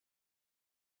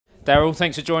Daryl,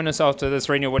 thanks for joining us after the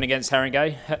 3-0 win against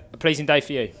Haringey. A pleasing day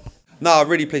for you. No, a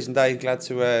really pleasing day. Glad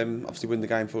to obviously win the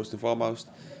game first and foremost.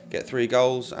 Get 3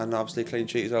 goals and obviously a clean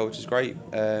sheet as well, which is great.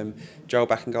 Joe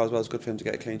back and goal as well. It's good for him to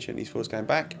get a clean sheet in his first game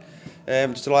back.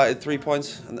 Just delighted, 3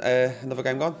 points and another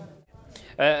game gone.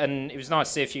 And it was nice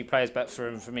to see a few players back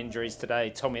from injuries today.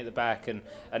 Tommy at the back and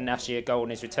Nashi a goal on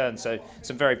his return. So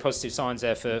some very positive signs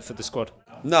there for the squad.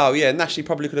 No, yeah, Nashi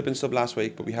probably could have been sub last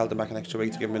week, but we held him back an extra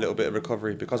week to give him a little bit of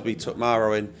recovery because we took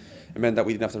Maro in. It meant that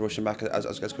we didn't have to rush him back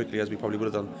as quickly as we probably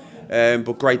would have done.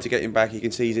 But great to get him back. You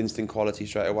can see his instinct quality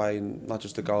straight away, and not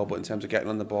just the goal, but in terms of getting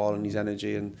on the ball and his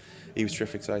energy. And he was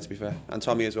terrific today, to be fair. And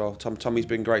Tommy as well. Tommy's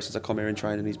been great since I come here in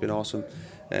training. He's been awesome.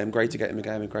 Great to get him a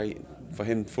game, and great for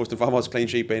him first and foremost, clean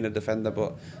sheet being a defender,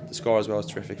 but the score as well is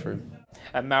terrific for him.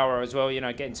 And Maro as well,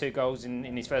 getting 2 goals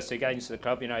in his first 2 games for the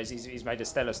club, he's made a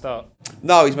stellar start.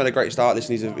 No, he's made a great start.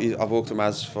 Listen, I've worked with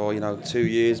him for 2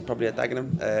 years, probably at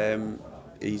Dagenham.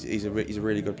 He's a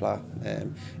really good player.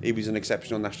 He was an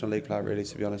exceptional National League player, really,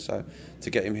 to be honest. So to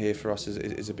get him here for us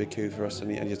is a big coup for us,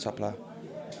 and he's a top player.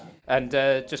 And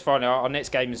just finally, our next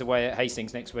game is away at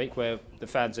Hastings next week, where the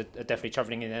fans are definitely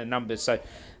travelling in their numbers. So,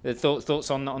 the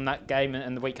thoughts on that game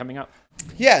and the week coming up?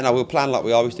 Yeah, no, we'll plan like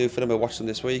we always do for them. We'll watch them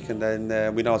this week, and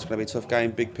then we know it's going to be a tough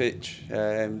game, big pitch.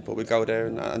 But we go there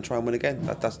and try and win again.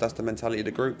 That's the mentality of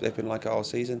the group. They've been like it all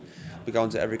season. We go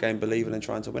into every game believing and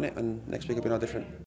trying to win it, and next week will be no different.